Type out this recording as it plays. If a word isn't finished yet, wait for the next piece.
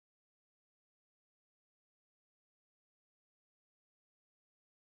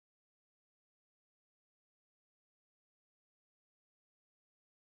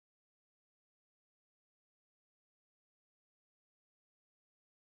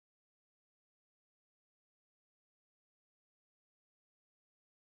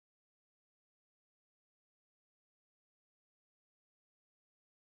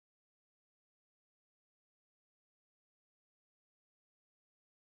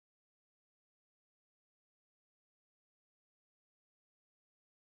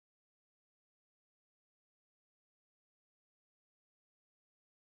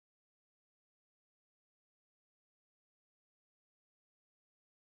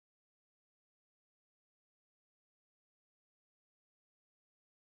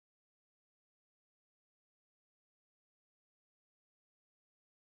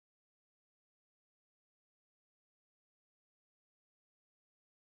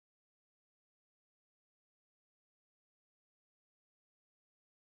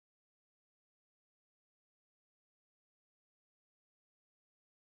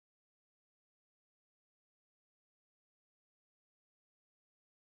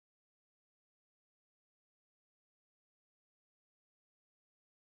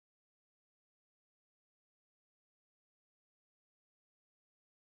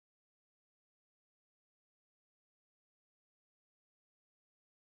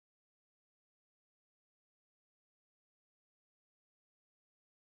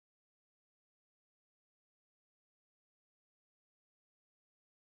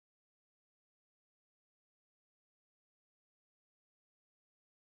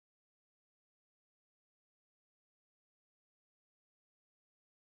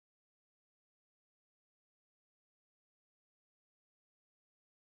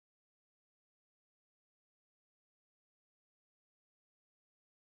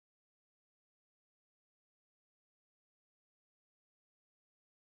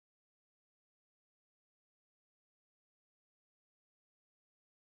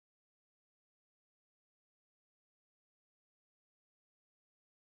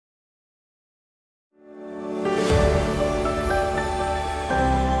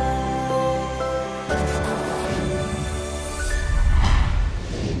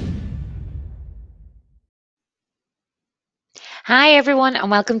Hi, everyone,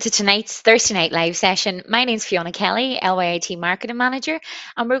 and welcome to tonight's Thursday Night Live session. My name's Fiona Kelly, LYIT Marketing Manager,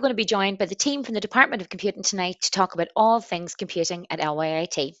 and we're going to be joined by the team from the Department of Computing tonight to talk about all things computing at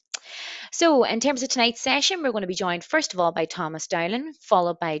LYIT. So, in terms of tonight's session, we're going to be joined first of all by Thomas Dowling,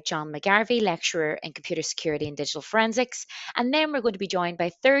 followed by John McGarvey, lecturer in computer security and digital forensics, and then we're going to be joined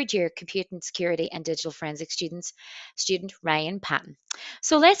by third year computing security and digital forensics student Ryan Patton.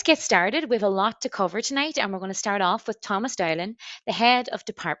 So let's get started. We have a lot to cover tonight, and we're going to start off with Thomas Dowling, the head of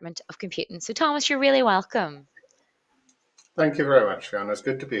Department of Computing. So, Thomas, you're really welcome. Thank you very much, Fiona. It's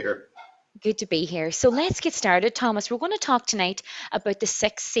good to be here. Good to be here. So let's get started, Thomas. We're going to talk tonight about the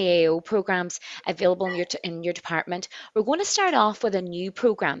 6 CAO programs available in your department. We're going to start off with a new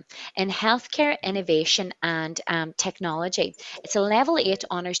program in healthcare innovation and technology. It's a level 8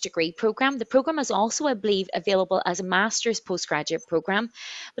 honours degree program. The program is also, I believe, available as a master's postgraduate program.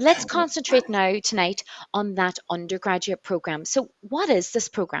 But let's concentrate now tonight on that undergraduate program. So, what is this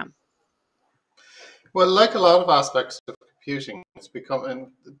program? Well, like a lot of aspects of computing, it's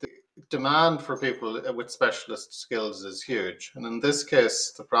becoming the demand for people with specialist skills is huge. And in this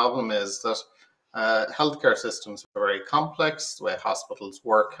case, the problem is that healthcare systems are very complex. The way hospitals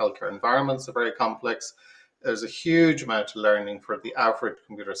work, healthcare environments are very complex. There's a huge amount of learning for the average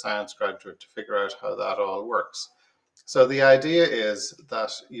computer science graduate to figure out how that all works. So the idea is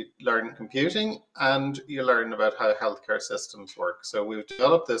that you learn computing and you learn about how healthcare systems work. So we've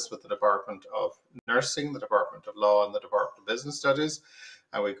developed this with the Department of Nursing, the Department of Law, and the Department of Business Studies.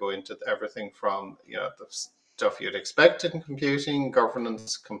 And we go into everything from the stuff you'd expect in computing,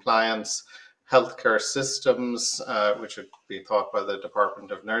 governance, compliance, healthcare systems, which would be taught by the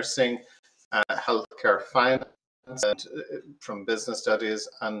Department of Nursing, healthcare finance, and from business studies,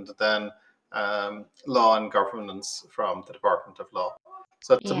 and then law and governance from the Department of Law.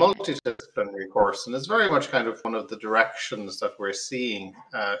 So it's a Yeah. multidisciplinary course, and it's very much kind of one of the directions that we're seeing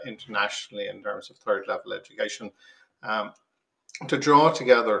internationally in terms of third level education, um, to draw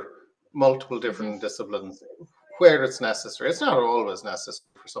together multiple different disciplines where it's necessary. It's not always necessary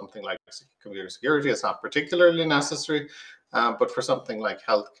for something like computer security. It's not particularly necessary, but for something like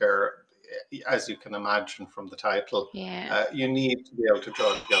healthcare, as you can imagine from the title, Yeah. you need to be able to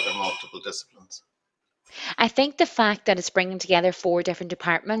draw together multiple disciplines. I think the fact that it's bringing together 4 different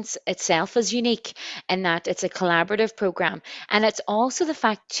departments itself is unique in that it's a collaborative program. And it's also the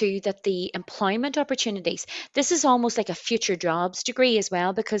fact, too, that the employment opportunities, this is almost like a future jobs degree as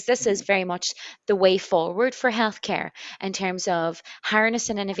well, because this is very much the way forward for healthcare in terms of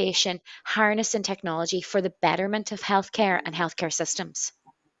harnessing innovation, harnessing technology for the betterment of healthcare and healthcare systems.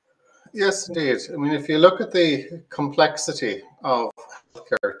 Yes, indeed. I mean, if you look at the complexity of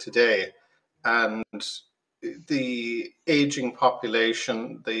healthcare today and the aging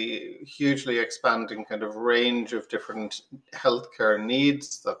population, the hugely expanding kind of range of different healthcare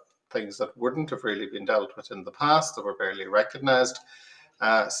needs, that things that wouldn't have really been dealt with in the past, that were barely recognized,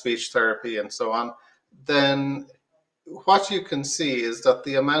 speech therapy and so on, then what you can see is that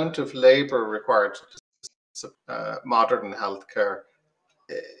the amount of labor required to modern healthcare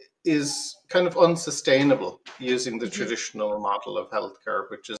is kind of unsustainable using the Mhm. traditional model of healthcare,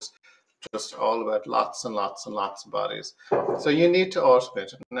 which is just all about lots and lots and lots of bodies. So you need to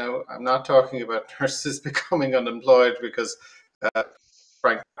automate. Now, I'm not talking about nurses becoming unemployed because,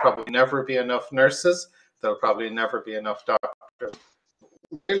 frankly, probably never be enough nurses. There'll probably never be enough doctors.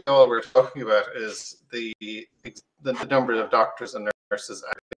 Really, all we're talking about is the number of doctors and nurses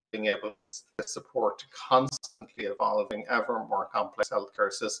being able to support constantly evolving, ever more complex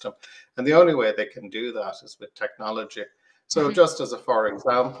healthcare system. And the only way they can do that is with technology. So Mhm. just as a for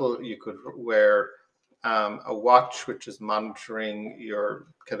example, you could wear a watch which is monitoring your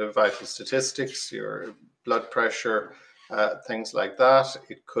kind of vital statistics, your blood pressure, things like that.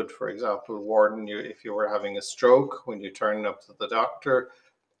 It could, for example, warn you if you were having a stroke when you turn up to the doctor.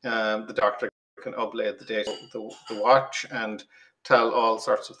 The doctor can upload the data of the watch and tell all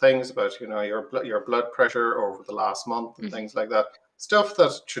sorts of things about your blood pressure over the last month and Mhm. things like that. Stuff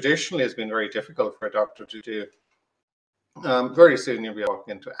that traditionally has been very difficult for a doctor to do. Very soon you'll be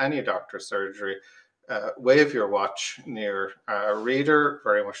walking into any doctor's surgery, wave your watch near a reader,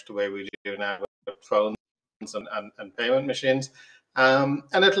 very much the way we do now with phones and payment machines. And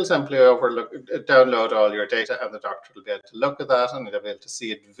it'll simply download all your data, and the doctor will be able to look at that and they'll be able to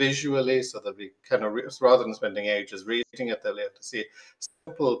see it visually. So they'll be kind of, rather than spending ages reading it, they'll be able to see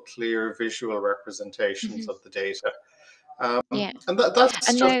simple, clear visual representations Mhm. of the data. Yeah. And that's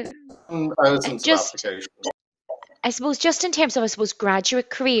And just now, thousands of just applications. I suppose just in terms of, I suppose,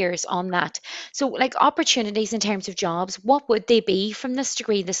 graduate careers on that. So, like opportunities in terms of jobs, what would they be from this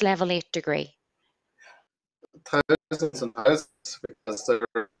degree, this level 8 degree? thousands and thousands, because there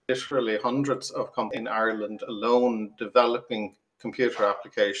are literally hundreds of companies in Ireland alone developing computer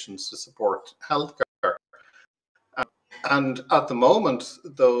applications to support healthcare. And at the moment,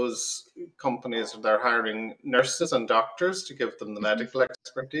 those companies, they're hiring nurses and doctors to give them the Hmm. medical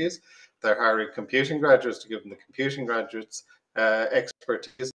expertise. They're hiring computing graduates to give them the computing graduates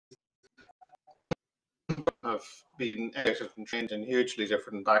expertise. Have been educated and trained in hugely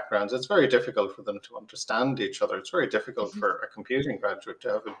different backgrounds. It's very difficult for them to understand each other. It's very difficult Hmm. for a computing graduate to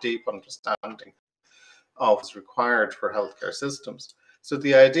have a deep understanding of what's required for healthcare systems. So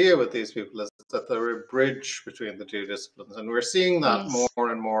the idea with these people is that they're a bridge between the two disciplines, and we're seeing that more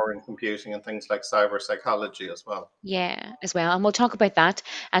Yes. and more in computing and things like cyber psychology as well. Yeah, as well. And we'll talk about that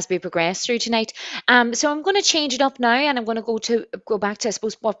as we progress through tonight. So I'm going to change it up now and I'm going to go back to, I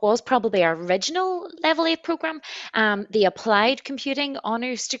suppose, what was probably our original level 8 program, the Applied Computing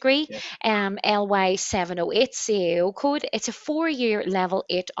Honours degree, Yeah. LY 708 CAO code. It's a 4-year level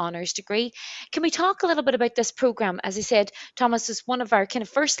 8 honours degree. Can we talk a little bit about this program? As I said, Thomas is one of our kind of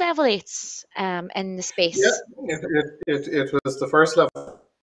first level 8s in the Yeah, space. it was the first level,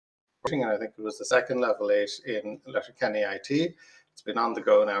 and I think it was the second level 8 in Letterkenny IT. It's been on the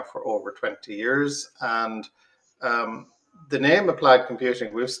go now for over 20 years. And um, the name Applied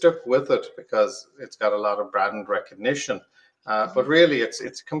Computing, we've stuck with it because it's got a lot of brand recognition. Hmm. But really, it's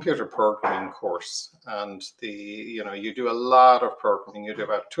a computer programming course, and you do a lot of programming. You do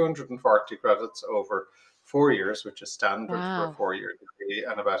about 240 credits over 4 years, which is standard for a Wow. 4-year degree,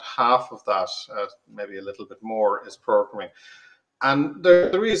 and about half of that, maybe a little bit more, is programming. And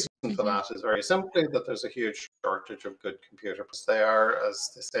the reason for Hmm. that is very simply that there's a huge shortage of good computers. They are,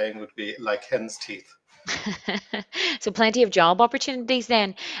 as the saying would be, like hen's teeth. So plenty of job opportunities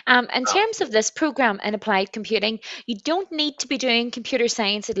then. In terms of Absolutely. this program in applied computing, you don't need to be doing computer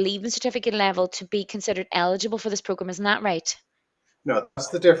science at leaving certificate level to be considered eligible for this program, isn't that right? No, that's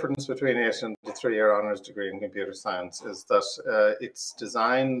the difference between it and the 3-year honours degree in computer science, is that it's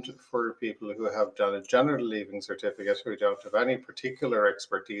designed for people who have done a general leaving certificate, who don't have any particular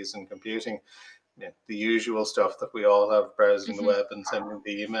expertise in computing. Yeah, the usual stuff that we all have, browsing the Hmm. web and sending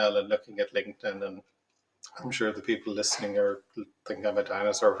the email and looking at LinkedIn. And I'm sure the people listening are think I'm a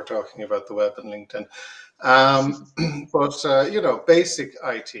dinosaur for talking about the web and LinkedIn. But basic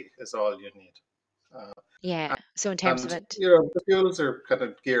IT is all you need. Uh, Yeah. So in terms of and it, the schools are kind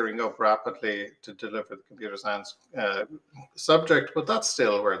of gearing up rapidly to deliver the computer science subject, but that's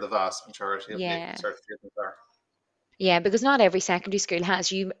still where the vast majority of leaving yeah. cert students are. Yeah, because not every secondary school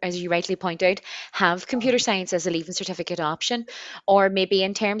has you, as you rightly point out, have computer science as a leaving certificate option, or maybe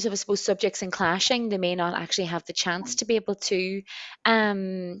in terms of, I suppose, subjects in clashing, they may not actually have the chance to be able to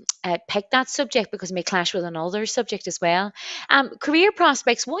pick that subject because it may clash with another subject as well. Career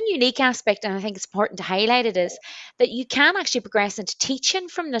prospects, one unique aspect, and I think it's important to highlight it, is that you can actually progress into teaching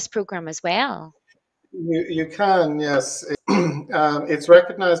from this program as well. You can, yes. It's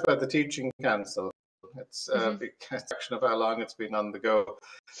recognized by the Teaching Council. It's a Hmm. big section of how long it's been on the go.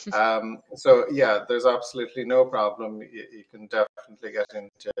 So yeah, there's absolutely no problem. You can definitely get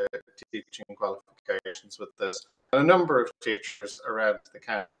into teaching qualifications with this. And a number of teachers around the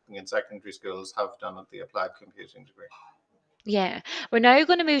county in secondary schools have done the applied computing degree. Yeah, we're now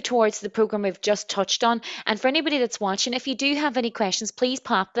going to move towards the program we've just touched on. And for anybody that's watching, if you do have any questions, please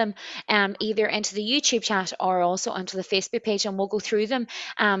pop them either into the YouTube chat or also onto the Facebook page, and we'll go through them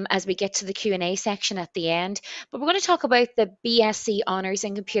as we get to the Q&A section at the end. But we're going to talk about the BSc Honours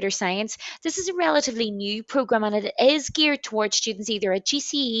in Computer Science. This is a relatively new program, and it is geared towards students either at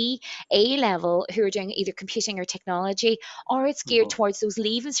GCE A level who are doing either computing or technology, or it's geared Mhm. towards those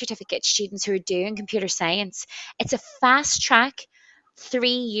leaving certificate students who are doing computer science. It's a fast track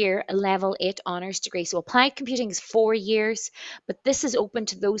 3-year level 8 honours degree. So applied computing is 4 years, but this is open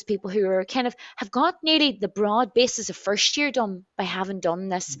to those people who are kind of have got nearly the broad basis of first year done by having done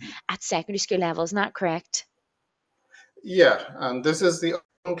this at secondary school level. Isn't that correct? Yeah, and this is the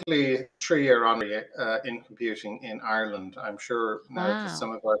only 3-year honorary in computing in Ireland. I'm sure now that Wow.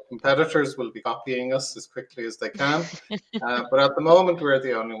 some of our competitors will be copying us as quickly as they can. But at the moment, we're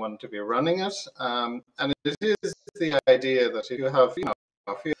the only one to be running it. And it is the idea that if you have,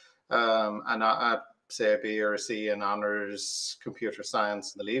 if you, say a B or a C in honours computer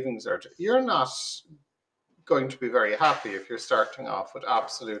science in the leaving cert, you're not going to be very happy if you're starting off with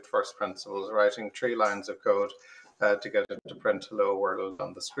absolute first principles, writing 3 lines of code to get into print hello world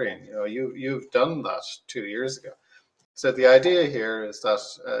on the screen. You've done that 2 years ago. So the idea here is that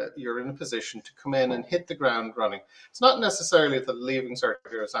you're in a position to come in and hit the ground running. It's not necessarily that leaving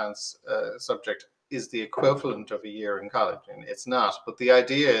certificate science subject is the equivalent of a year in college. And it's not. But the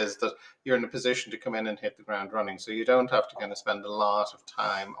idea is that you're in a position to come in and hit the ground running. So you don't have to kind of spend a lot of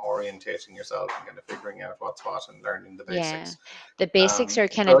time orientating yourself and kind of figuring out what's what and learning the Yeah. basics. The basics are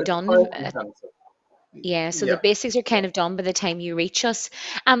kind So of it's quite done. intensive. Yeah, so the Yeah. basics are kind of done by the time you reach us.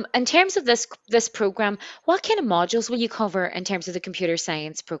 In terms of this program, what kind of modules will you cover in terms of the computer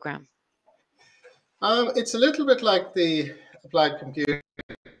science program? It's a little bit like the applied computing.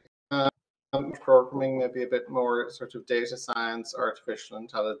 Programming, maybe a bit more sort of data science, artificial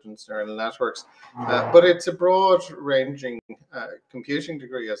intelligence, neural networks, but it's a broad ranging computing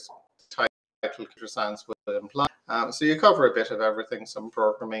degree, as the title computer science would imply. So you cover a bit of everything, some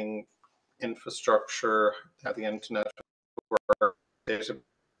programming, infrastructure, the internet, data,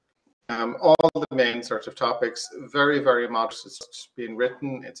 all the main sort of topics. Very, very modest. It's being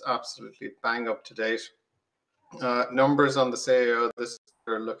written. It's absolutely bang up to date. Numbers on the CAO this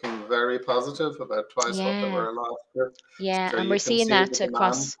are looking very positive, about twice what they Yeah, were last year. yeah, So and you we're can seeing see the that demand.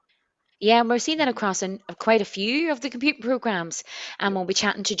 across. Yeah, and we're seeing that across quite a few of the computing programs. And we'll be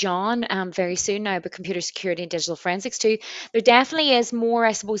chatting to John very soon now about computer security and digital forensics too. There definitely is more,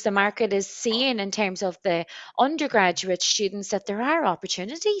 I suppose, the market is seeing in terms of the undergraduate students that there are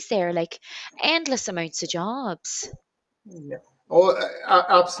opportunities there, like endless amounts of jobs. Yeah. Oh,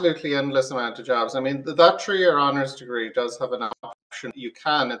 absolutely endless amount of jobs. I mean, that 3-year honours degree does have an option. You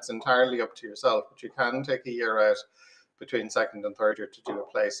can, it's entirely up to yourself, but you can take a year out between second and third year to do a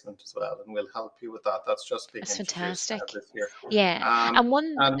placement as well, and we'll help you with that. That's just being That's introduced now fantastic. this year. Yeah. Um, And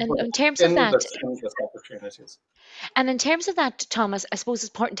one, and but in terms of that, endless opportunities. and in terms of that, Thomas, I suppose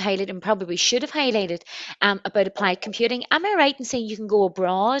it's important to highlight and probably should have highlighted about applied computing. Am I right in saying you can go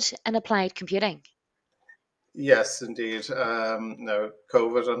abroad in applied computing? Yes, indeed. No,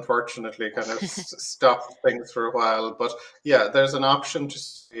 COVID unfortunately kind of stopped things for a while, but yeah, there's an option to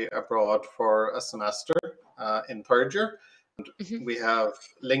stay abroad for a semester in third year. Hmm. We have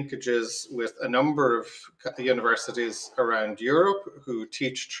linkages with a number of universities around Europe who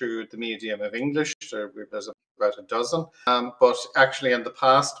teach through the medium of English. There's about a dozen. But actually, in the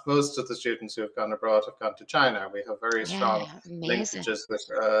past, most of the students who have gone abroad have gone to China. We have very strong Yeah, amazing. linkages with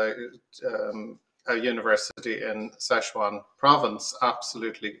a university in Sichuan province.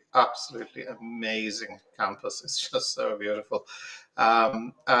 Absolutely, absolutely amazing campus. It's just so beautiful.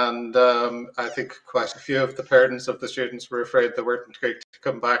 And I think quite a few of the parents of the students were afraid they weren't going to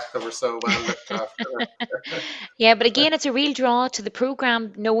come back. They were so well looked after. Yeah, but again, it's a real draw to the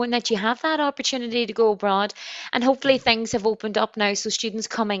program, knowing that you have that opportunity to go abroad. And hopefully, things have opened up now. So, students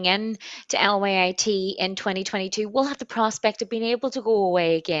coming in to LYIT in 2022 will have the prospect of being able to go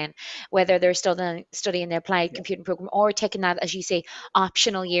away again, whether they're studying the applied Yeah. computing program or taking that, as you say,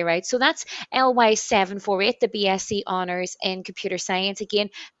 optional year out. So, that's LY 748, the BSc Honours in Computer Science. Again,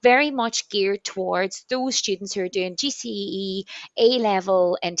 very much geared towards those students who are doing GCE, A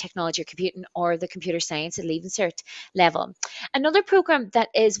level in technology or computing, or the computer science and leaving cert level. Another program that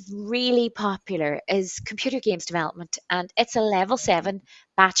is really popular is computer games development, and it's a level 7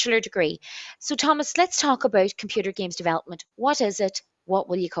 bachelor degree. So, Thomas, let's talk about computer games development. What is it? What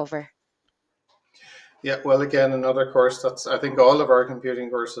will you cover? Yeah, well, again, another course that's, I think all of our computing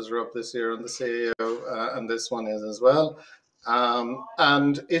courses are up this year on the CAO, and this one is as well.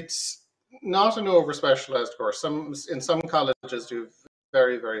 And it's not an over specialized course. In some colleges do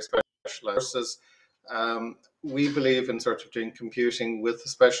very, very specialized courses. We believe in sort of doing computing with a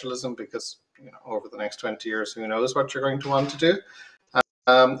specialism because, over the next 20 years, who knows what you're going to want to do.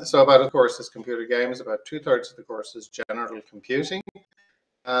 So about a course is computer games, about 2/3 of the course is general computing.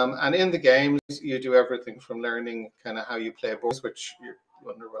 And in the games, you do everything from learning kind of how you play boards, which you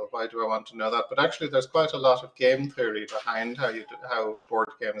wonder, well, why do I want to know that? But actually, there's quite a lot of game theory behind how board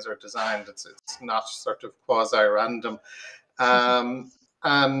games are designed. It's not sort of quasi-random,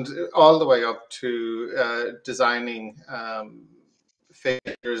 and all the way up to designing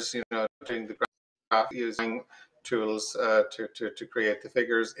figures. Doing the graph using tools to create the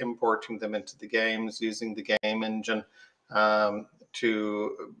figures, importing them into the games, using the game engine.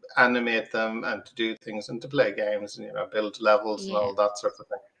 To animate them and to do things and to play games and build levels and Yeah. all that sort of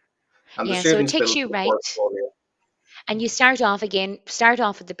thing. And the Yeah, so it students takes build you the right. portfolio. And you start off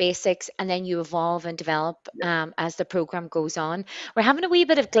with the basics, and then you evolve and develop Yeah. as the program goes on. We're having a wee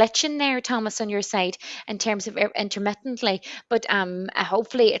bit of glitching there, Thomas, on your side in terms of intermittently, but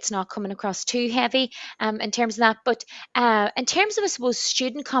hopefully it's not coming across too heavy in terms of that. But in terms of, I suppose,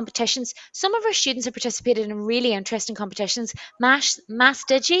 student competitions, some of our students have participated in really interesting competitions. Mass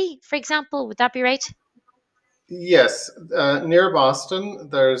Digi, for example, would that be right? Yes, near Boston,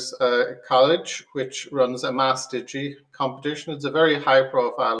 there's a college which runs a Mass Digi competition. It's a very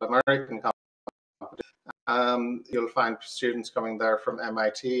high-profile American You'll find students coming there from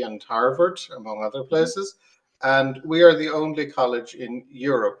MIT and Harvard, among other places. And we are the only college in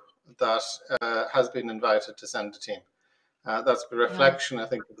Europe that has been invited to send a team. That's a Wow. reflection, I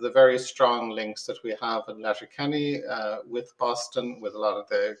think, of the very strong links that we have in Letterkenny with Boston, with a lot of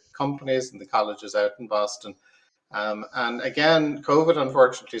the companies and the colleges out in Boston. And again, COVID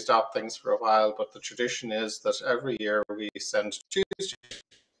unfortunately stopped things for a while, but the tradition is that every year we send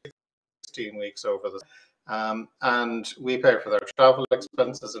 16 weeks over the and we pay for their travel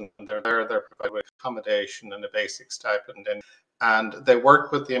expenses, and they're there. They're provided with accommodation and a basic stipend, and they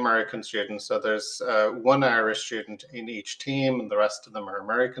work with the American students. So there's one Irish student in each team, and the rest of them are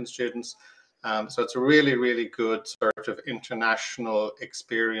American students. So it's a really, really good sort of international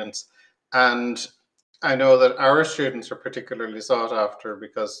experience. And I know that our students are particularly sought after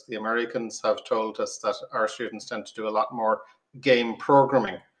because the Americans have told us that our students tend to do a lot more game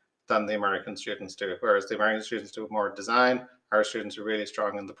programming than the American students do, whereas the American students do more design. Our students are really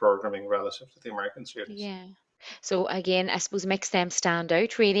strong in the programming relative to the American students. Yeah. So again, I suppose makes them stand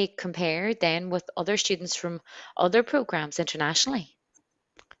out really compared then with other students from other programs internationally.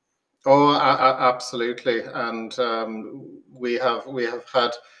 Oh, absolutely, and we have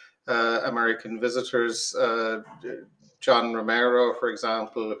had American visitors. John Romero, for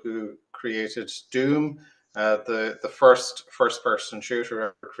example, who created Doom, the first person shooter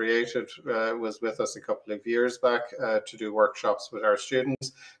ever created, was with us a couple of years back to do workshops with our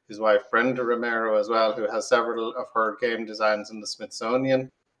students. His wife Brenda Romero as well, who has several of her game designs in the Smithsonian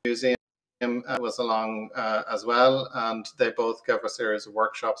Museum, was along as well, and they both gave a series of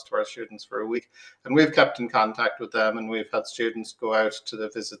workshops to our students for a week, and we've kept in contact with them, and we've had students go out to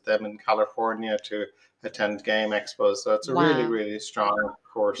visit them in California to attend game expos. So it's a really, Wow. really strong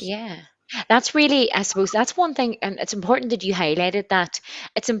course. Yeah. That's really, I suppose, that's one thing, and it's important that you highlighted that.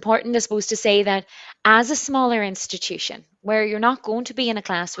 It's important, I suppose, to say that as a smaller institution where you're not going to be in a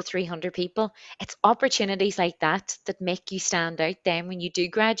class with 300 people, it's opportunities like that that make you stand out then when you do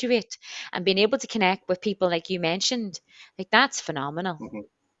graduate and being able to connect with people like you mentioned. Like, that's phenomenal. Mhm.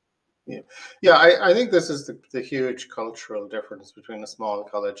 Yeah, yeah. I think this is the huge cultural difference between a small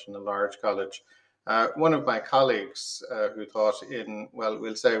college and a large college. One of my colleagues who taught in, well,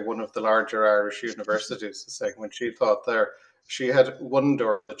 we'll say one of the larger Irish universities, is saying when she taught there, she had one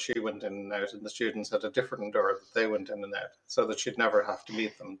door that she went in and out, and the students had a different door that they went in and out, so that she'd never have to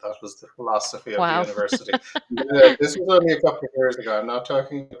meet them. That was the philosophy of the Wow. university. This was only a couple of years ago. I'm not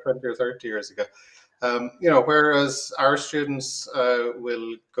talking 20 or 30 years ago. Whereas our students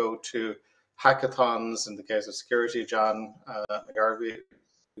will go to hackathons in the case of security, John McGarvey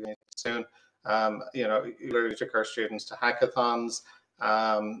soon. We literally took our students to hackathons,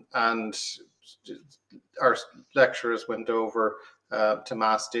 and our lecturers went over to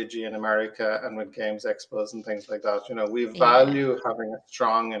Mass Digi in America and with games expos and things like that. We Yeah. value having a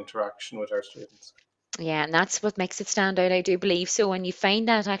strong interaction with our students. Yeah, and that's what makes it stand out. I do believe so. And you find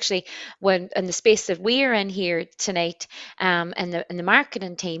that actually when in the space that we're in here tonight, in the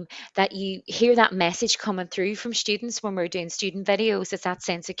marketing team, that you hear that message coming through from students when we're doing student videos. It's that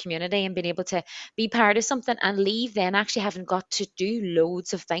sense of community and being able to be part of something and leave then actually having got to do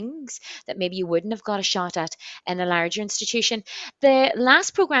loads of things that maybe you wouldn't have got a shot at in a larger institution. The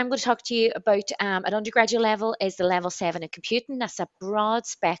last program I'm going to talk to you about at undergraduate level is the level 7 in computing. That's a broad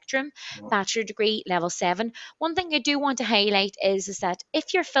spectrum bachelor degree level 7. One thing I do want to highlight is that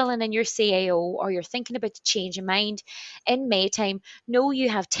if you're filling in your CAO or you're thinking about the change of mind in May time, know you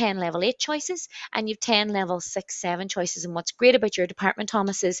have 10 level 8 choices and you've 10 level 6, 7 choices. And what's great about your department,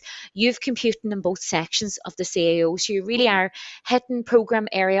 Thomas, is you've computing in both sections of the CAO. So you really are hitting program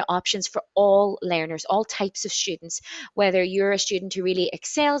area options for all learners, all types of students, whether you're a student who really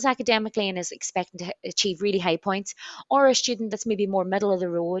excels academically and is expecting to achieve really high points, or a student that's maybe more middle of the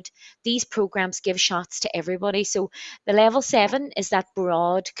road. These programs give shots to everybody. So the level 7 is that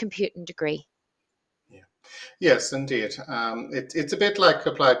broad computing degree. Yeah. Yes, indeed. It's a bit like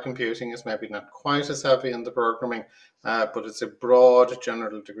applied computing. It's maybe not quite as heavy in the programming, but it's a broad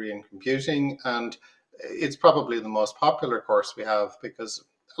general degree in computing, and it's probably the most popular course we have because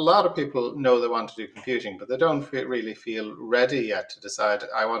a lot of people know they want to do computing, but they don't really feel ready yet to decide,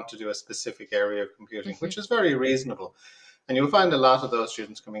 I want to do a specific area of computing, Mhm. which is very reasonable. And you'll find a lot of those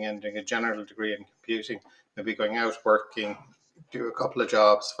students coming in doing a general degree in computing, maybe going out working, do a couple of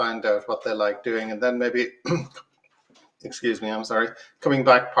jobs, find out what they like doing, and then maybe, excuse me, I'm sorry, coming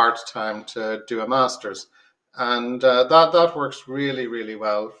back part time to do a master's. And that works really, really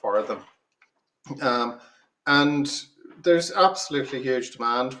well for them. Um, and there's absolutely huge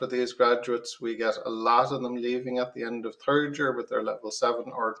demand for these graduates. We get a lot of them leaving at the end of third year with their level 7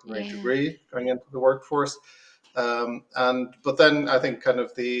 ordinary Yeah, degree going into the workforce. And but then I think kind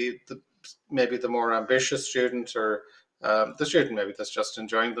of the maybe the more ambitious student, or the student maybe that's just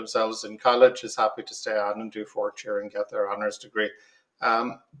enjoying themselves in college, is happy to stay on and do fourth year and get their honours degree.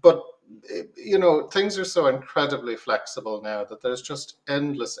 But things are so incredibly flexible now that there's just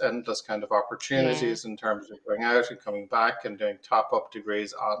endless kind of yeah, opportunities in terms of going out and coming back and doing top up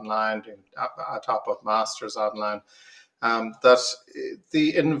degrees online, doing a top up masters online. That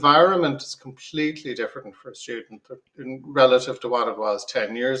the environment is completely different for a student relative to what it was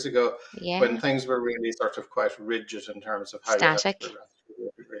 10 years ago, when yeah. things were really sort of quite rigid in terms of how you had to Static. progress through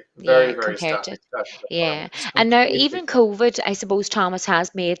your degree. Very, Yeah, very compared to static type of yeah. environment. It's And now completely even COVID, I suppose Thomas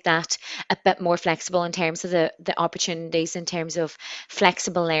has made that a bit more flexible in terms of the opportunities in terms of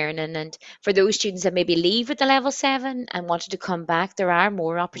flexible learning. And for those students that maybe leave at the level 7 and wanted to come back, there are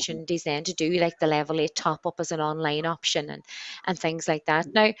more different. opportunities then to do like the level 8 top up as an online option and things like that.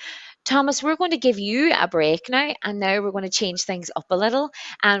 Now, Thomas, we're going to give you a break now, and now we're going to change things up a little,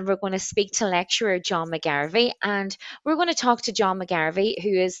 and we're going to speak to lecturer John McGarvey, and we're going to talk to John McGarvey, who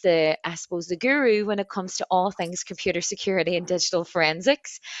is I suppose, the guru when it comes to all things computer security and digital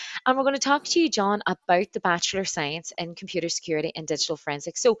forensics. And we're going to talk to you, John, about the Bachelor of Science in Computer Security and Digital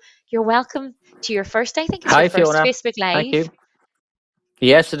Forensics. So you're welcome to your first, I think it's your Hi, first Fiona. Facebook Thank Live. you.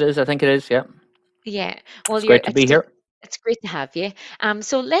 Yes, it is. I think it is. Yeah. Yeah, well, It's great to be here. it's great to have you.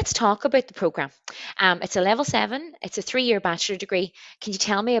 So let's talk about the program. It's a level 7. It's a 3-year bachelor degree. Can you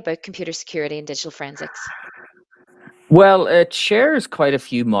tell me about computer security and digital forensics? Well, it shares quite a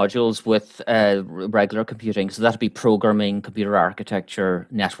few modules with regular computing. So that'd be programming, computer architecture,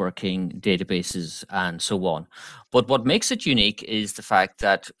 networking, databases, and so on. But what makes it unique is the fact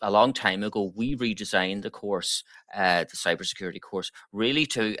that a long time ago, we redesigned the course, the cybersecurity course, really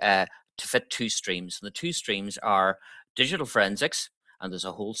to fit two streams. And the two streams are digital forensics. And there's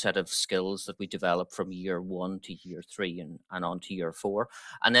a whole set of skills that we develop from year 1 to year 3 and on to year 4.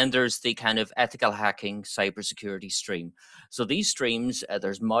 And then there's the kind of ethical hacking cybersecurity stream. So these streams,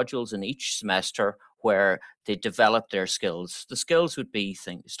 there's modules in each semester where they develop their skills. The skills would be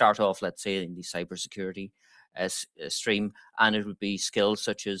start off, let's say, in the cybersecurity stream, and it would be skills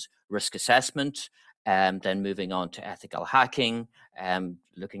such as risk assessment, then moving on to ethical hacking,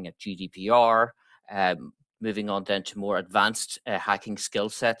 looking at GDPR, moving on then to more advanced hacking skill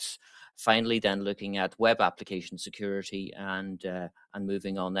sets. Finally, then looking at web application security and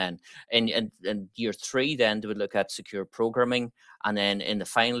moving on then. In year 3, then they would look at secure programming. And then in the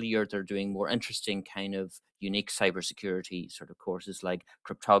final year, they're doing more interesting kind of unique cybersecurity sort of courses like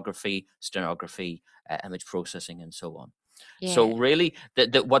cryptography, stenography, image processing, and so on. Yeah, So really,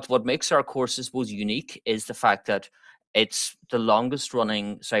 what makes our courses both unique is the fact that it's the longest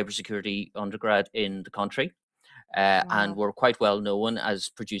running cybersecurity undergrad in the country. And wow. we're quite well known as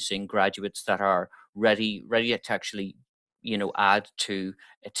producing graduates that are ready to actually, add to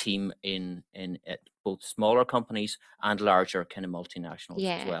a team in both smaller companies and larger kind of multinationals as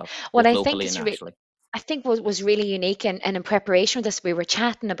Yeah. well, What both I think locally and is nationally. I think was really unique, and in preparation for this, we were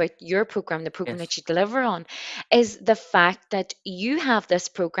chatting about your program, the program Yes. that you deliver on, is the fact that you have this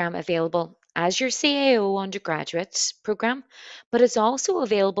program available as your CAO undergraduate program, but it's also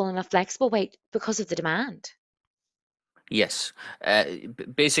available in a flexible way because of the demand. Yes.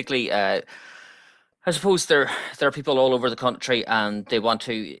 Basically, I suppose there are people all over the country, and they don't want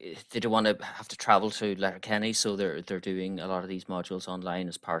to have to travel to Letterkenny, so they're doing a lot of these modules online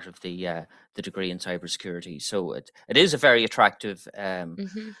as part of the degree in cybersecurity. So it is a very attractive Hmm.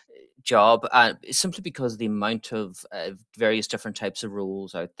 job, simply because of the amount of various different types of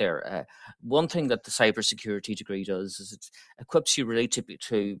roles out there. One thing that the cybersecurity degree does is it equips you really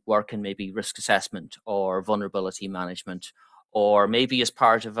to work in maybe risk assessment or vulnerability management, or maybe as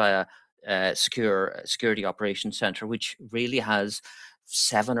part of a security operations center, which really has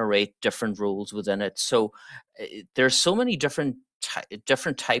 7 or 8 different roles within it. So there's so many different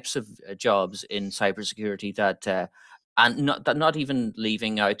types of jobs in cybersecurity and not even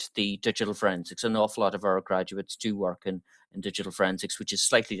leaving out the digital forensics. An awful lot of our graduates do work in digital forensics, which is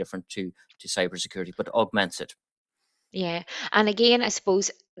slightly different to cybersecurity, but augments it. Yeah. And again, I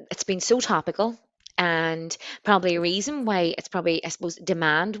suppose it's been so topical, and probably a reason why it's probably, I suppose,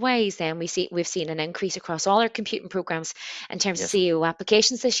 demand wise, then we've seen an increase across all our computing programs in terms of Yes. CEO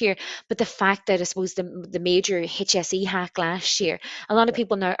applications this year. But the fact that I suppose the major HSE hack last year, a lot of Yeah.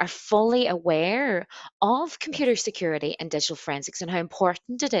 people now are fully aware of Yes. computer security and digital forensics and how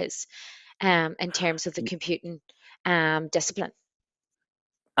important it is in terms of the computing discipline.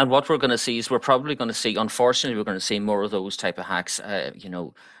 And what we're going to see is we're probably going to see, unfortunately, we're going to see more of those type of hacks.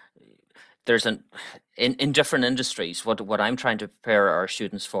 There's in different industries. What I'm trying to prepare our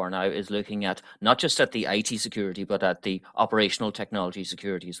students for now is looking at not just at the IT security, but at the operational technology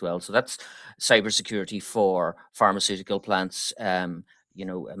security as well. So that's cybersecurity for pharmaceutical plants,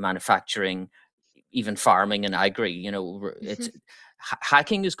 manufacturing, even farming and agri. It's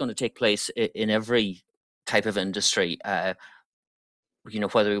hacking is going to take place in every type of industry.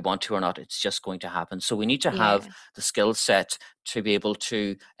 Whether we want to or not, it's just going to happen. So we need to have the skill set to be able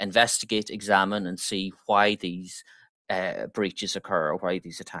to investigate, examine, and see why these breaches occur or why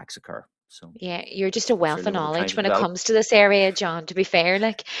these attacks occur. So Yeah, you're just a that's wealth really of what we're trying knowledge to when it develop. comes to this area, John, to be fair.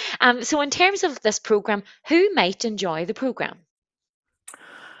 So in terms of this program, who might enjoy the program?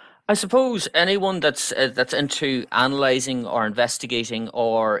 I suppose anyone that's into analyzing or investigating,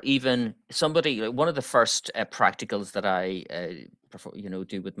 or even somebody. One of the first practicals that I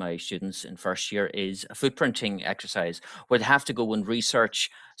do with my students in first year is a footprinting exercise where they have to go and research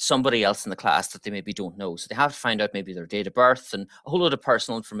somebody else in the class that they maybe don't know. So they have to find out maybe their date of birth and a whole lot of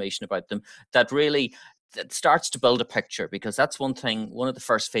personal information about them that starts to build a picture, because that's one thing. One of the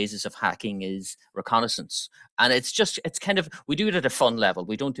first phases of hacking is reconnaissance. And it's kind of, we do it at a fun level.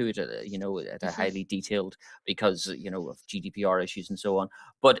 We don't do it at a highly detailed, because of GDPR issues and so on.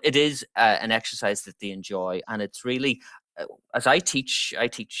 But it is an exercise that they enjoy, and it's really as I teach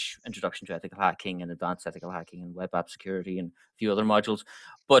introduction to ethical hacking and advanced ethical hacking and web app security and a few other modules.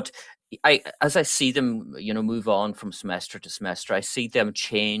 But as I see them move on from semester to semester, I see them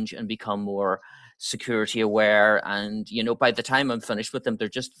change and become more security aware, and by the time I'm finished with them,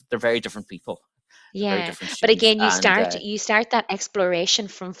 they're very different people. Very Yeah, different but students. again, you And start that exploration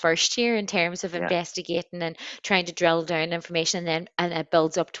from first year in terms of yeah, investigating and trying to drill down information, and it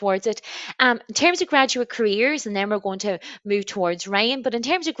builds up towards it. In terms of graduate careers, and then we're going to move towards Ryan. But in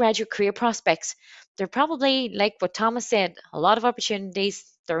terms of graduate career prospects, they're probably like what Thomas said, a lot of opportunities.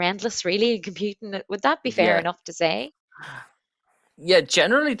 They're endless, really, in computing. Would that be fair yeah, enough to say? yeah.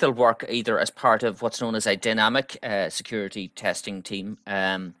 Generally, they'll work either as part of what's known as a dynamic security testing team.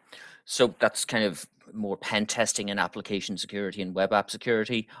 So that's kind of more pen testing and application security and web app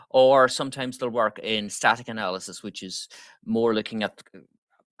security, or sometimes they'll work in static analysis, which is more looking at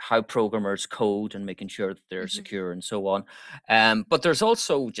how programmers code and making sure that they're Hmm. secure and so on. But there's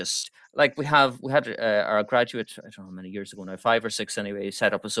also just like we had our graduate, I don't know how many years ago now, 5 or 6 anyway,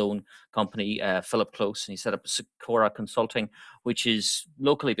 set up his own company, Philip Close, and he set up Secora Consulting, which is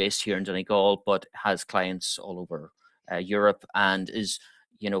locally based here in Donegal, but has clients all over Europe, and is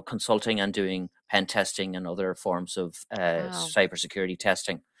consulting and doing pen testing and other forms of Wow. cybersecurity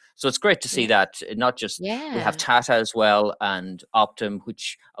testing. So it's great to see Yeah. that not just we have Yeah. Tata as well, and Optum,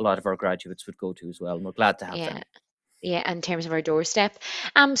 which a lot of our graduates would go to as well. And we're glad to have Yeah. them. Yeah, in terms of our doorstep.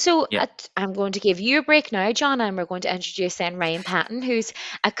 So Yeah. I'm going to give you a break now, John, and we're going to introduce then Ryan Patton, who's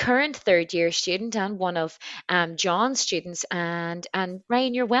a current third year student and one of John's students. And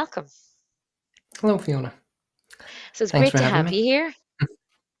Ryan, you're welcome. Hello, Fiona. So it's Thanks great for to having have me. you here.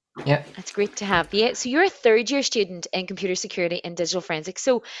 Yeah. It's great to have you. So you're a third year student in computer security and digital forensics.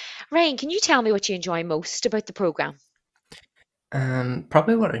 So Ryan, can you tell me what you enjoy most about the program?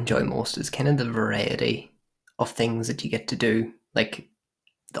 Probably what I enjoy most is kind of the variety of things that you get to do. Like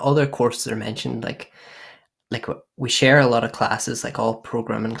the other courses are mentioned, like we share a lot of classes, like all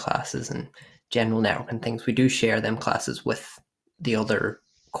programming classes and general networking things. We do share them classes with the other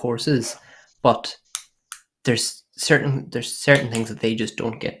courses, but there's certain things that they just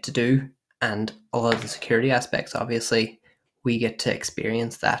don't get to do, and a lot of the security aspects, obviously, we get to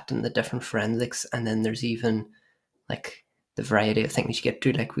experience that in the different forensics, and then there's even like the variety of things you get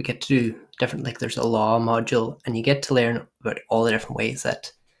to do. Like we get to do different, like there's a law module, and you get to learn about all the different ways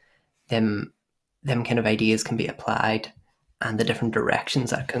that them kind of ideas can be applied and the different directions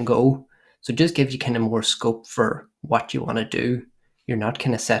that can go. So it just gives you kind of more scope for what you want to do. You're not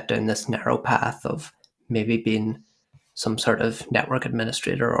kind of set down this narrow path of maybe being some sort of network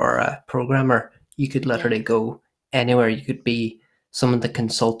administrator or a programmer. You could Yeah. literally go anywhere. You could be someone that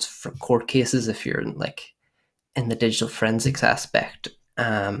consults for court cases if you're in the digital forensics aspect,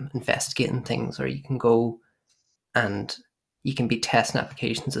 investigating things, or you can go and you can be testing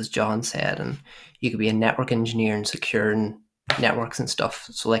applications, as John said, and you could be a network engineer and securing networks and stuff.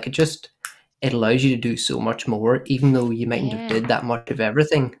 So like it allows you to do so much more, even though you mightn't have Yeah. did that much of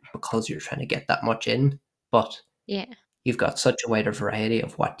everything because you're trying to get that much in. But Yeah. you've got such a wider variety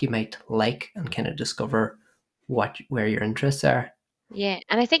of what you might like and kind of discover where your interests are. Yeah,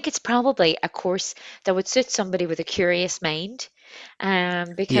 and I think it's probably a course that would suit somebody with a curious mind. Yeah,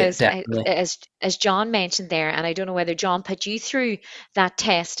 Because definitely. as John mentioned there, and I don't know whether John put you through that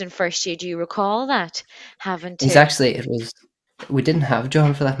test in first year. Do you recall that having It was to? actually it was we didn't have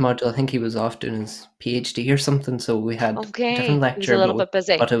John for that module. I think he was off doing his PhD or something, so we had a different Okay, he was a lecturer, little bit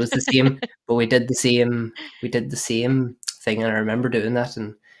busy. but it was the same. But we did the same thing, and I remember doing that,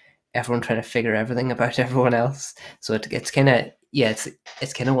 and everyone trying to figure everything about everyone else. So it's kind of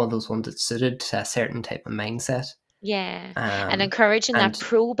it's kind of one of those ones that suited to a certain type of mindset. Yeah, and Um, encouraging that and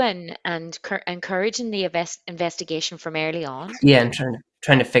probing and encouraging the investigation from early on. yeah, and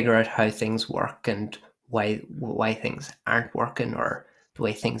trying to figure out how things work and why things aren't working or the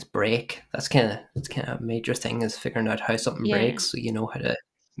way things break. That's kind of a major thing, is figuring out how something Yeah. breaks so you know how to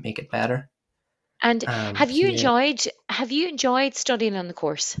make it better. And So yeah, have you enjoyed studying on the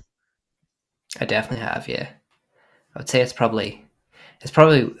course? I definitely have. Yeah, I would say it was probably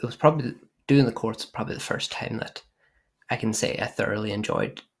doing the course probably the first time that I can say I thoroughly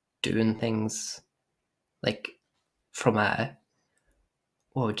enjoyed doing things, like from a,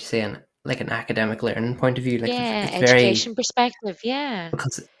 what would you say, like an academic learning point of view. Like Yeah, it's very, education perspective. Yeah.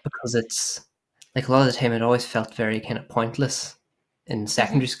 because it's like a lot of the time it always felt very kind of pointless in Hmm.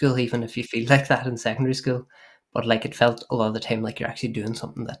 secondary school, even if you feel like that in secondary school. But like it felt a lot of the time like you're actually doing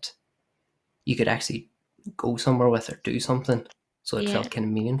something that you could actually go somewhere with or do something. So it Yeah. felt kind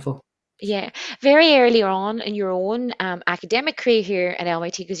of meaningful. Yeah. Very early on in your own academic career here at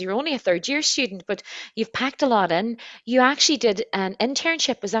LYT, because you're only a third year student, but you've packed a lot in. You actually did an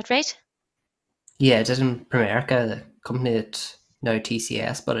internship, was that right? Yeah, I did in Primerica, the company that's now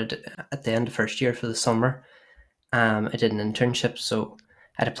TCS, but I did, at the end of first year for the summer, I did an internship. So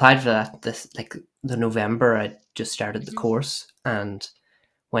I'd applied for that this, like, the November. I just started the Hmm. course and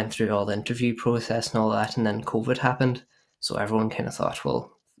went through all the interview process and all that, and then COVID happened. So everyone kind of thought,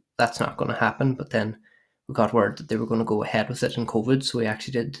 well, that's not going to happen. But then we got word that they were going to go ahead with it in COVID, so we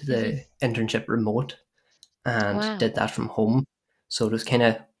actually did Hmm. the internship remote and Wow. did that from home. So it was kind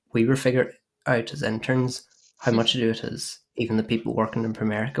of, we were figuring out as interns how much to do it as even the people working in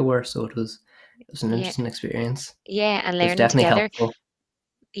Primerica were. So it was an Yeah. interesting experience. Yeah. And It was learning definitely together. helpful.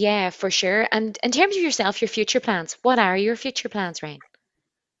 Yeah, for sure. And in terms of yourself, your future plans, what are your future plans, Ryan?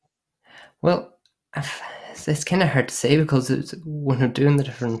 Well, it's kind of hard to say, because when I'm doing the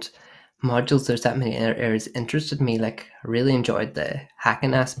different modules, there's that many areas interested me. Like, I really enjoyed the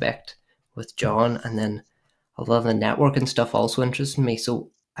hacking aspect with John, and then a lot of the networking stuff also interested me.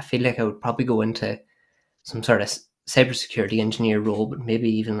 So I feel like I would probably go into some sort of cybersecurity engineer role, but maybe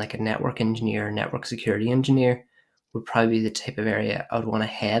even like a network engineer, network security engineer would probably be the type of area I would want to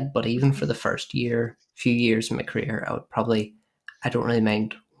head. But even for Hmm. the first few years of my career, I don't really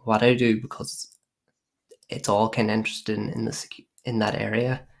mind what I do, because it's all kind of interested in that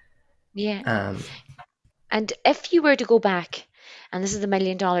area. Yeah. Um, And if you were to go back, and this is the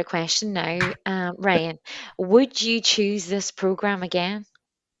million dollar question now, Ryan, would you choose this program again?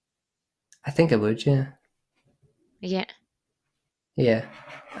 I think I would, yeah, Yeah. yeah.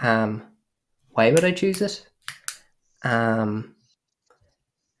 Um, why would I choose it? Um,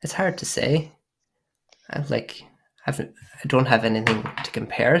 it's hard to say. I've like I don't have anything to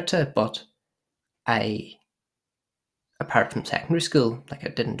compare it to, but I, apart from secondary school, like, I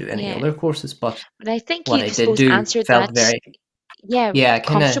didn't do any Yeah. other courses, but But I think what you've, I I did suppose, do answered felt that, very, yeah, yeah,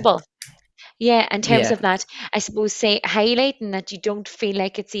 kind of, comfortable. Yeah, in terms yeah, of that, I suppose, say, highlighting that you don't feel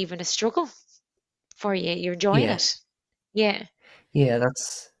like it's even a struggle for you. You're enjoying yeah, it. Yeah. yeah.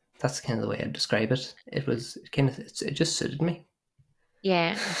 That's kind of the way I describe it. It just suited me.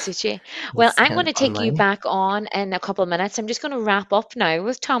 Yeah, it suits you. Well, That's I'm kind going of to the bottom take you line. back on in a couple of minutes. I'm just going to wrap up now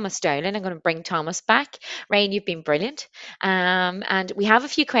with Thomas Dowling. I'm going to bring Thomas back. Ryan, you've been brilliant. And we have a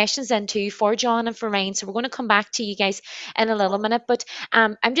few questions then too for John and for Ryan. So we're going to come back to you guys in a little minute. But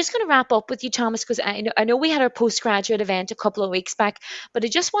I'm just going to wrap up with you, Thomas, because I know we had our postgraduate event a couple of weeks back, but I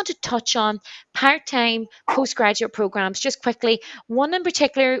just want to touch on part-time postgraduate programs just quickly. One in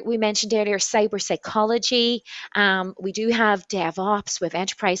particular, we mentioned earlier, cyber psychology. We do have DevOps with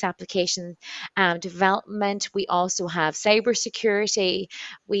enterprise application development. We also have cybersecurity.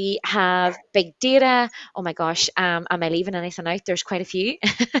 We have big data. Oh my gosh, am I leaving anything out? There's quite a few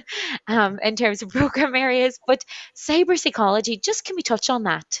in terms of program areas. But cyber psychology, just can we touch on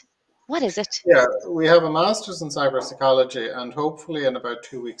that? What is it? Yeah, we have a master's in cybersecology, and hopefully, in about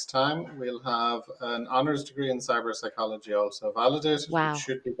 2 weeks' time, we'll have an honours degree in cybersecology also validated, which Wow.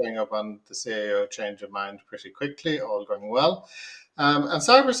 should be going up on the CAO change of mind pretty quickly, all going well. And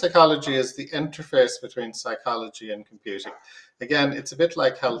cybersecology is the interface between psychology and computing. Again, it's a bit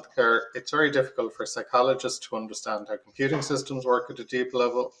like healthcare. It's very difficult for psychologists to understand how computing systems work at a deep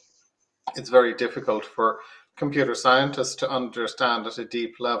level. It's very difficult for computer scientists to understand at a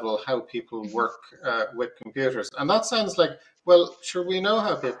deep level how people work with computers. And that sounds like, well, sure, we know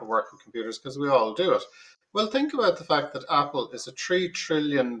how people work with computers because we all do it. Well, think about the fact that Apple is a $3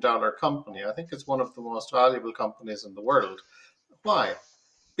 trillion company. I think it's one of the most valuable companies in the world. Why?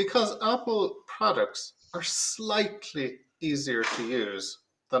 Because Apple products are slightly easier to use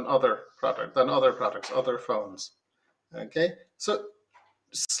than other products, other phones. Okay, so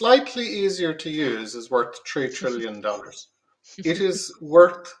slightly easier to use is worth $3 trillion. It is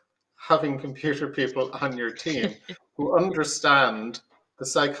worth having computer people on your team who understand the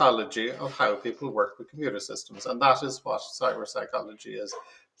psychology of how people work with computer systems, and that is what cyber psychology is.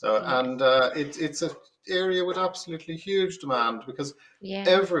 So, Yeah. and it's an area with absolutely huge demand because Yeah.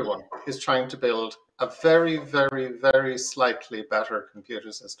 everyone is trying to build a very, very, very slightly better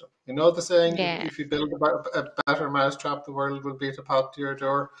computer system. You know the saying, Yeah. if you build a better mousetrap, the world will beat a path to your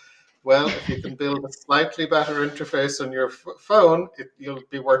door. Well, if you can build a slightly better interface on your phone, you'll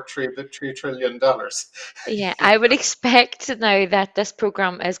be worth $3 trillion. Yeah, I would expect now that this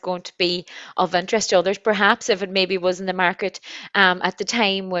program is going to be of interest to others. Perhaps if it maybe was in the market at the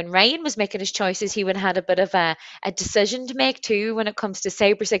time when Ryan was making his choices, he would have had a bit of a decision to make too when it comes to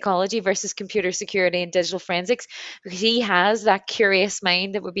cyber psychology versus computer security and digital forensics, because he has that curious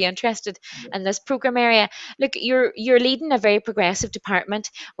mind that would be interested in this program area. Look, you're leading a very progressive department.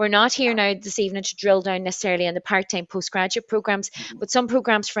 We're not here now this evening to drill down necessarily in the part-time postgraduate programs, but some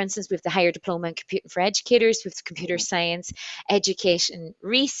programs, for instance, we have the higher diploma in computing for educators, with computer science, education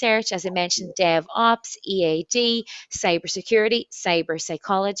research, as I mentioned, DevOps, EAD, cybersecurity, cyber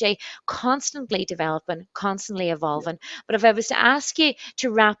psychology, constantly developing, constantly evolving. But if I was to ask you to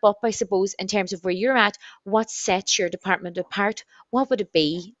wrap up, I suppose, in terms of where you're at, what sets your department apart, what would it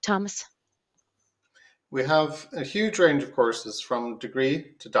be, Thomas? We have a huge range of courses from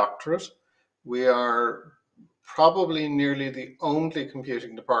degree to doctorate. We are probably nearly the only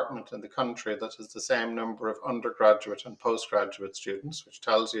computing department in the country that has the same number of undergraduate and postgraduate students, which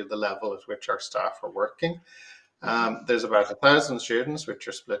tells you the level at which our staff are working. There's about 1,000 students, which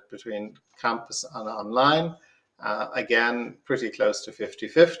are split between campus and online. Again, pretty close to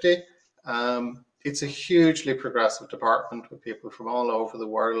 50-50. It's a hugely progressive department with people from all over the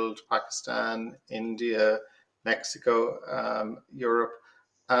world, Pakistan, India, Mexico, Europe.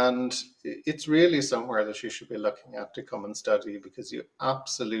 And it's really somewhere that you should be looking at to come and study, because you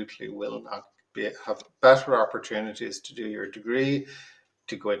absolutely will not have better opportunities to do your degree,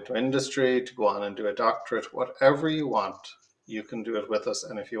 to go into industry, to go on and do a doctorate, whatever you want, you can do it with us.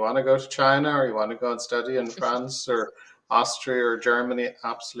 And if you want to go to China, or you want to go and study in France or Austria or Germany,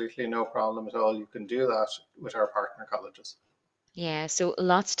 absolutely no problem at all. You can do that with our partner colleges. Yeah, so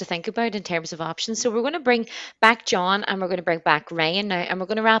lots to think about in terms of options. So we're going to bring back John and we're going to bring back Ryan now, and we're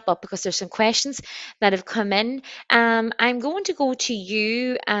going to wrap up because there's some questions that have come in. I'm going to go to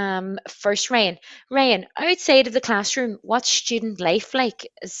you first, Ryan. Ryan, outside of the classroom, what's student life like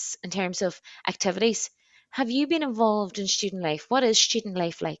in terms of activities? Have you been involved in student life? What is student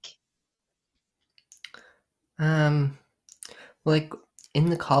life like? Um, like in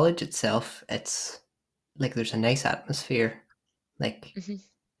the college itself, it's like there's a nice atmosphere. Like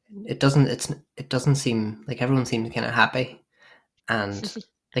Hmm. it doesn't seem like everyone seems kind of happy, and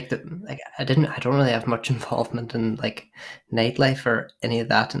I don't really have much involvement in like nightlife or any of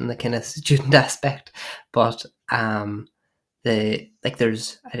that in the kind of student aspect, but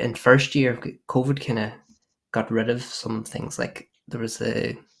there's in first year COVID kind of got rid of some things. Like there was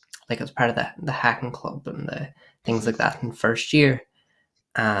it was part of the hacking club and the things Hmm. like that in first year,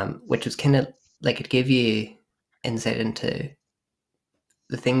 which was kind of like it gave you insight into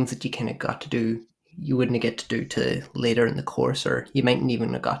the things that you kind of got to do you wouldn't get to do to later in the course, or you mightn't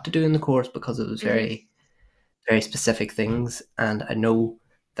even have got to do in the course because it was Hmm. very very specific things. And I know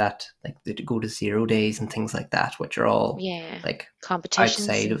that like they go to 0 days and things like that, which are all Yeah, like competitions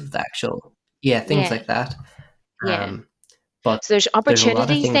outside and of the actual things yeah, like that. yeah. Um, but So there's there's a lot of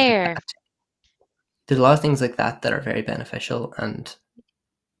opportunities things like there. that. There's a lot of things like that that are very beneficial and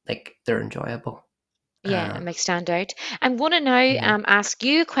like they're enjoyable. Yeah, it Um, makes stand out. I'm going to now yeah. ask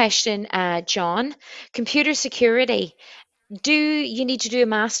you a question, John. Computer security. Do you need to do a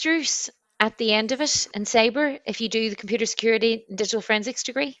master's at the end of it in cyber if you do the computer security and digital forensics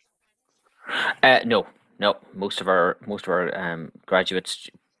degree? No, no. Most of our graduates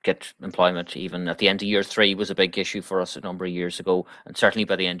get employment even at the end of year three. Was a big issue for us a number of years ago, and certainly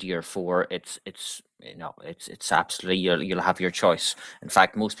by the end of year four, it's absolutely you'll have your choice. In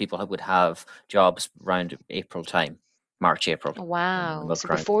fact, most people would have jobs around April time. March, April. Wow. So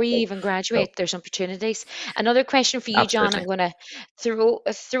About before you so, even so graduate, there's opportunities. Another question for you, John. I'm absolutely. going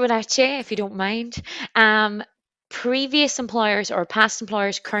to throw it at you if you don't mind. Um, Previous employers or past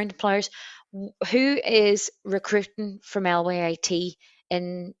employers, current employers, who is recruiting from LYIT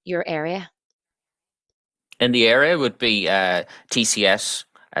in your area? In the area would be TCS,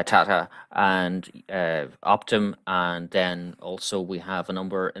 Tata, and Optum, and then also we have a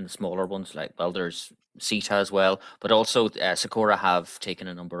number in the smaller ones like there's CETA as well, but also Sakura have taken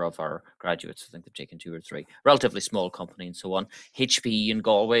a number of our graduates. I think they've taken 2 or 3, relatively small company and so on. HPE in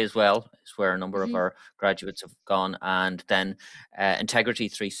Galway as well is where a number of Hmm. our graduates have gone, and then Integrity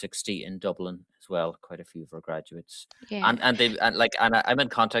 360 in Dublin as well. Quite a few of our graduates, Yeah. and they and I'm in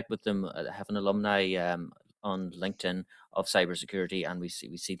contact with them. Have an alumni on LinkedIn of cybersecurity, and we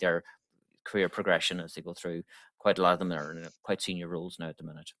see their career progression as they go through. Quite a lot of them are in quite senior roles now at the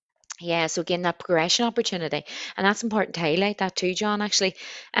minute. Yeah, so again, that progression opportunity, and that's important to highlight that too, John. Actually,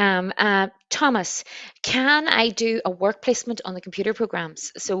 Thomas, can I do a work placement on the computer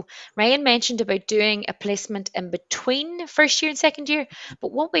programs? So Ryan mentioned about doing a placement in between first year and second year,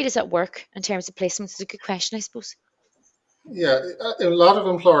 but what way does that work in terms of placements? It's a good question, I suppose. Yeah, a lot of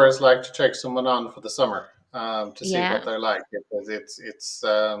employers like to take someone on for the summer to see what Yeah. they're like, because it's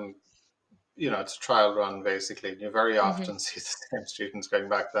a trial run basically. You very Hmm. often see the same students going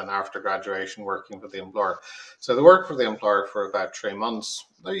back then after graduation working for the employer. So they work for the employer for about 3 months.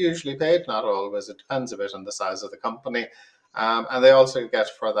 They're usually paid, not always. It depends a bit on the size of the company. And they also get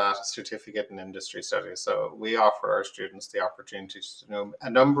for that certificate in industry studies. So we offer our students the opportunity to do a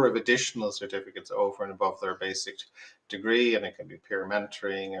number of additional certificates over and above their basic degree, and it can be peer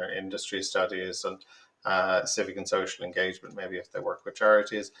mentoring or industry studies and civic and social engagement, maybe if they work with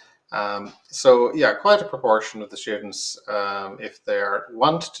charities. So yeah, quite a proportion of the students, if they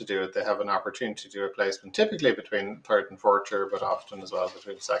want to do it, they have an opportunity to do a placement, typically between third and fourth year, but often as well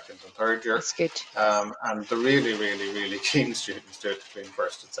between second and third year. That's good. And the really, really, really keen students do it between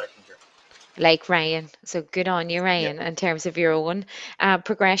first and second year. Like Ryan. So good on you, Yeah. Ryan, in terms of your own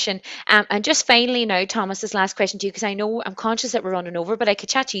progression. And just finally now, Thomas, this last question to you, because I know I'm conscious that we're running over, but I could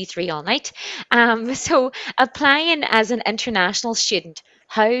chat to you three all night. So applying as an international student,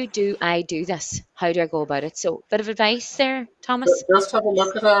 how do I do this? How do I go about it? So bit of advice there, Thomas. Just have a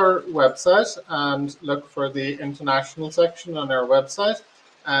look at our website and look for the international section on our website.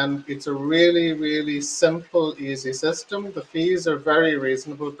 And it's a really, really simple, easy system. The fees are very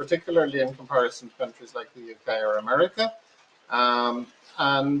reasonable, particularly in comparison to countries like the UK or America. Um,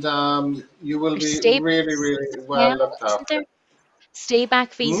 and you will There's be stay really, really as well well, looked isn't after. there? Stay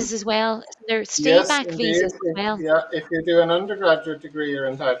back Hmm? visas as well. Isn't there stay Yes, back indeed. visas as well? Yeah, if you do an undergraduate degree, you're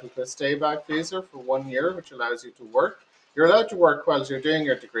entitled to a stay back visa for 1 year, which allows you to work. You're allowed to work while you're doing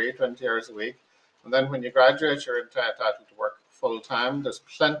your degree, 20 hours a week. And then when you graduate, you're entitled to work full time. There's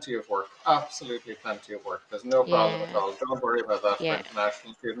plenty of work, absolutely plenty of work. There's no problem at Yeah, all. Don't worry about that for yeah,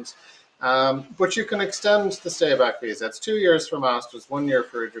 international students. But you can extend the stay back visa. It's 2 years for masters, 1 year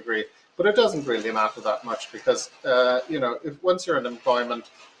for a degree. But it doesn't really matter that much because, if once you're in employment,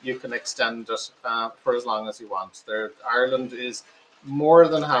 you can extend it for as long as you want. Ireland is more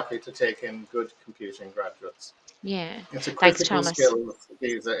than happy to take in good computing graduates. yeah. It's a Thanks, critical Thomas. skills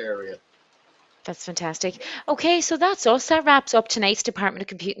visa area. That's fantastic. Okay, so that's us. That wraps up tonight's Department of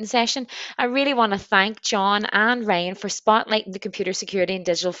Computing session. I really want to thank John and Ryan for spotlighting the Computer Security and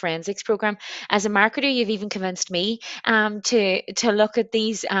Digital Forensics program. As a marketer, you've even convinced me to look at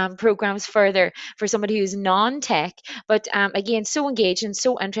these programs further for somebody who's non-tech. But again, so engaging,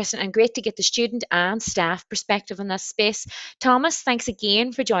 so interesting, and great to get the student and staff perspective in this space. Thomas, thanks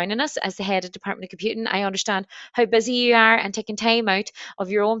again for joining us as the head of Department of Computing. I understand how busy you are, and taking time out of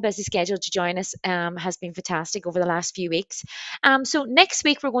your own busy schedule to join us has been fantastic over the last few weeks. So next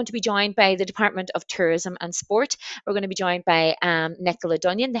week we're going to be joined by the Department of Tourism and Sport. We're going to be joined by Nicola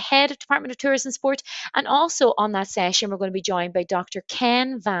Dunyan, the head of Department of Tourism and Sport, and also on that session we're going to be joined by Dr.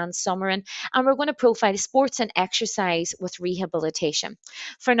 Ken Van Summeren, and we're going to profile sports and exercise with rehabilitation.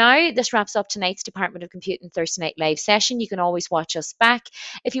 For now, this wraps up tonight's Department of Computing Thursday Night Live session. You can always watch us back.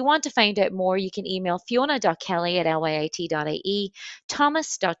 If you want to find out more, you can email fiona.kelly@lyit.ie,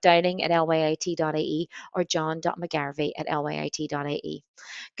 thomas.dowling@lyit.ie, or john.mcgarvey@lyit.ie.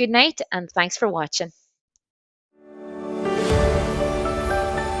 Good night, and thanks for watching.